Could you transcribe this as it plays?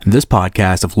This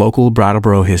podcast of local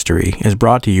Brattleboro history is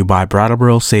brought to you by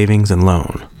Brattleboro Savings and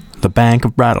Loan, the Bank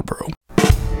of Brattleboro.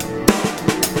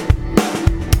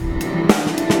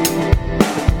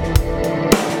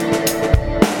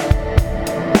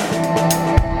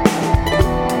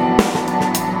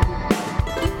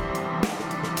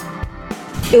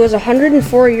 It was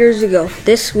 104 years ago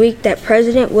this week that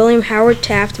President William Howard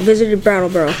Taft visited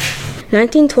Brattleboro.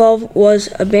 1912 was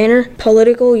a banner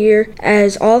political year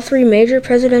as all three major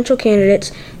presidential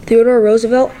candidates, Theodore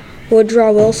Roosevelt,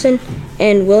 Woodrow Wilson,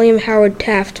 and William Howard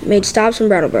Taft, made stops in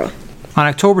Brattleboro. On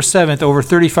October 7th, over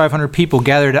 3,500 people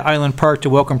gathered at Island Park to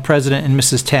welcome President and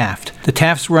Mrs. Taft. The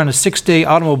Tafts were on a 6-day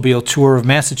automobile tour of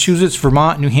Massachusetts,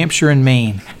 Vermont, New Hampshire, and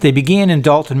Maine. They began in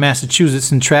Dalton,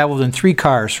 Massachusetts, and traveled in 3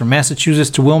 cars from Massachusetts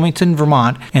to Wilmington,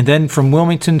 Vermont, and then from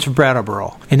Wilmington to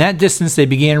Brattleboro. In that distance, they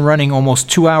began running almost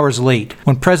 2 hours late.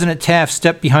 When President Taft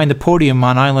stepped behind the podium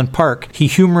on Island Park, he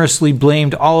humorously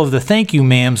blamed all of the thank you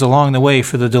ma'ams along the way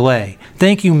for the delay.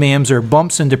 Thank you ma'ams are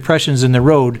bumps and depressions in the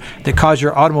road that cause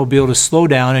your automobile to slow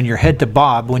down and your head to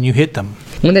bob when you hit them.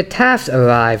 When the Tafts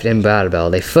arrived in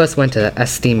Brattleboro, they first went to the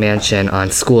Esty mansion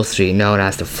on School Street known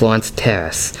as the Florence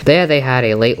Terrace. There they had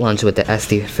a late lunch with the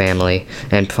Esty family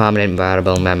and prominent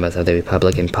Brattleboro members of the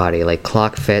Republican Party like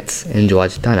Clark Fitz and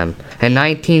George Dunham. In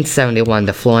 1971,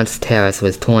 the Florence Terrace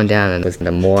was torn down and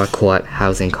the Moore Court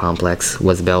housing complex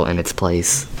was built in its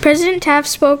place. President Taft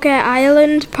spoke at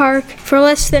Island Park for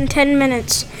less than 10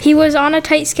 minutes. He was on a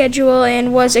tight schedule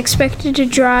and was expected to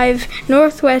drive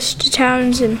northwest to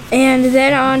Townsend and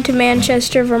then on to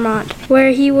Manchester, Vermont,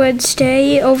 where he would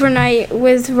stay overnight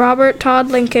with Robert Todd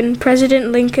Lincoln,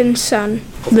 President Lincoln's son.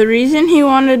 The reason he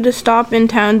wanted to stop in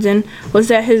Townsend was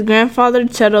that his grandfather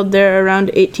had settled there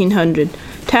around 1800.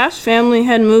 Taft's family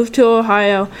had moved to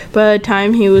Ohio by the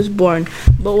time he was born,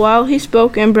 but while he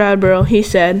spoke in Brattleboro, he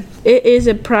said, "It is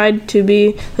a pride to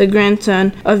be the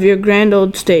grandson of your grand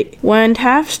old state." When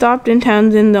Taft stopped in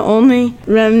Townsend, the only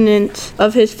remnants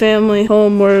of his family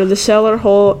home were the cellar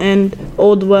hole and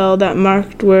old well that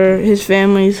marked where his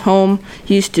family's home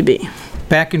used to be.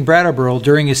 Back in Brattleboro,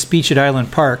 during his speech at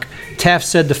Island Park, Taft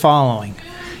said the following: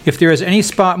 "If there is any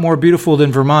spot more beautiful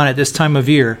than Vermont at this time of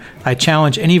year, I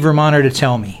challenge any Vermonter to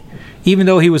tell me." Even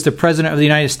though he was the President of the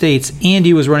United States and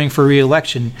he was running for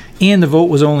re-election and the vote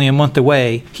was only a month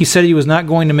away, he said he was not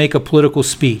going to make a political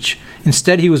speech.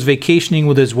 Instead, he was vacationing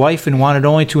with his wife and wanted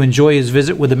only to enjoy his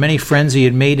visit with the many friends he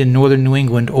had made in northern New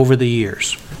England over the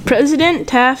years. President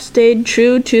Taft stayed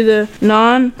true to the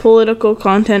non-political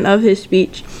content of his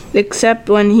speech,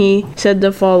 except when he said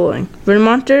the following: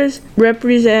 "Vermonters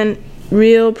represent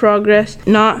real progress,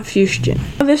 not Fustian."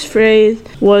 This phrase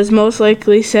was most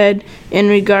likely said in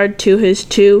regard to his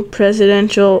 2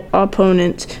 presidential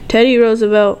opponents, Teddy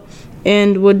Roosevelt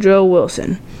and Woodrow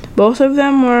Wilson. Both of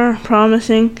them were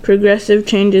promising progressive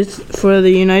changes for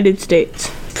the United States.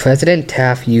 President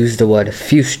Taft used the word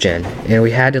Fustian, and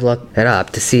we had to look it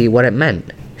up to see what it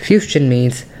meant. Fustian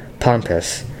means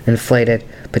pompous, inflated,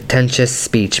 pretentious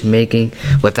speech making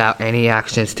without any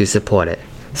actions to support it.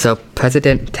 So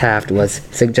President Taft was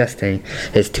suggesting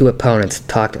his 2 opponents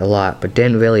talked a lot but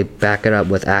didn't really back it up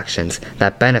with actions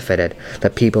that benefited the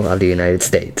people of the United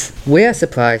States. We are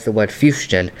surprised the word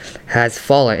Fustian has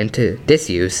fallen into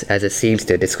disuse as it seems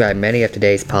to describe many of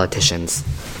today's politicians.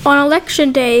 On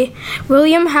Election Day,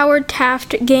 William Howard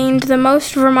Taft gained the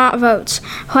most Vermont votes.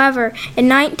 However, in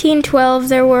 1912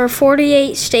 there were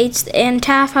 48 states and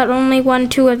Taft had only won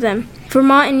 2 of them,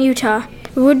 Vermont and Utah.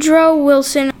 Woodrow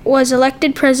Wilson was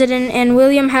elected president, and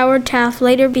William Howard Taft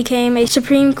later became a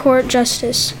Supreme Court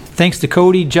justice. Thanks to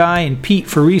Cody, Jai, and Pete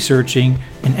for researching,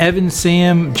 and Evan,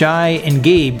 Sam, Jai, and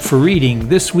Gabe for reading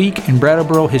This Week in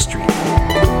Brattleboro History.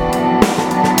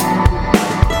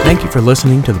 Thank you for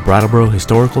listening to the Brattleboro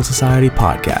Historical Society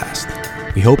podcast.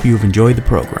 We hope you've enjoyed the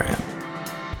program.